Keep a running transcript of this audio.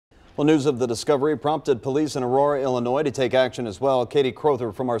Well, news of the discovery prompted police in Aurora, Illinois to take action as well. Katie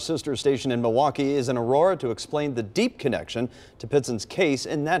Crowther from our sister station in Milwaukee is in Aurora to explain the deep connection to Pitzen's case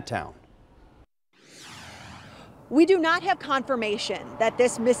in that town. We do not have confirmation that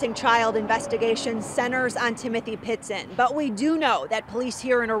this missing child investigation centers on Timmothy Pitzen, but we do know that police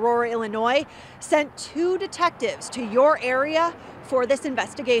here in Aurora, Illinois sent 2 detectives to your area for this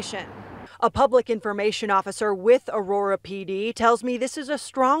investigation. A public information officer with Aurora PD tells me this is a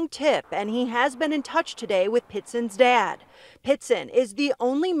strong tip, and he has been in touch today with Pitzen's dad. Pitzen is the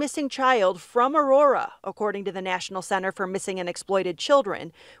only missing child from Aurora, according to the National Center for Missing and Exploited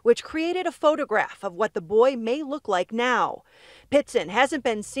Children, which created a photograph of what the boy may look like now. Pitzen hasn't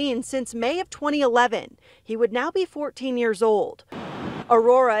been seen since May of 2011. He would now be 14 years old.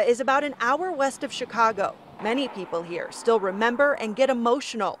 Aurora is about an hour west of Chicago. Many people here still remember and get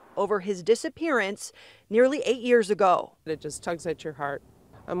emotional over his disappearance nearly 8 years ago. It just tugs at your heart.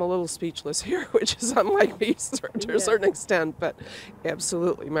 I'm a little speechless here, which is unlike me to a certain extent, but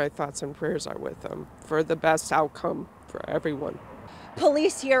absolutely my thoughts and prayers are with him for the best outcome for everyone.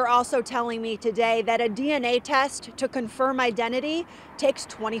 Police here also telling me today that a DNA test to confirm identity takes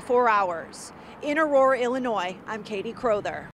 24 hours. In Aurora, Illinois, I'm Katie Crowther.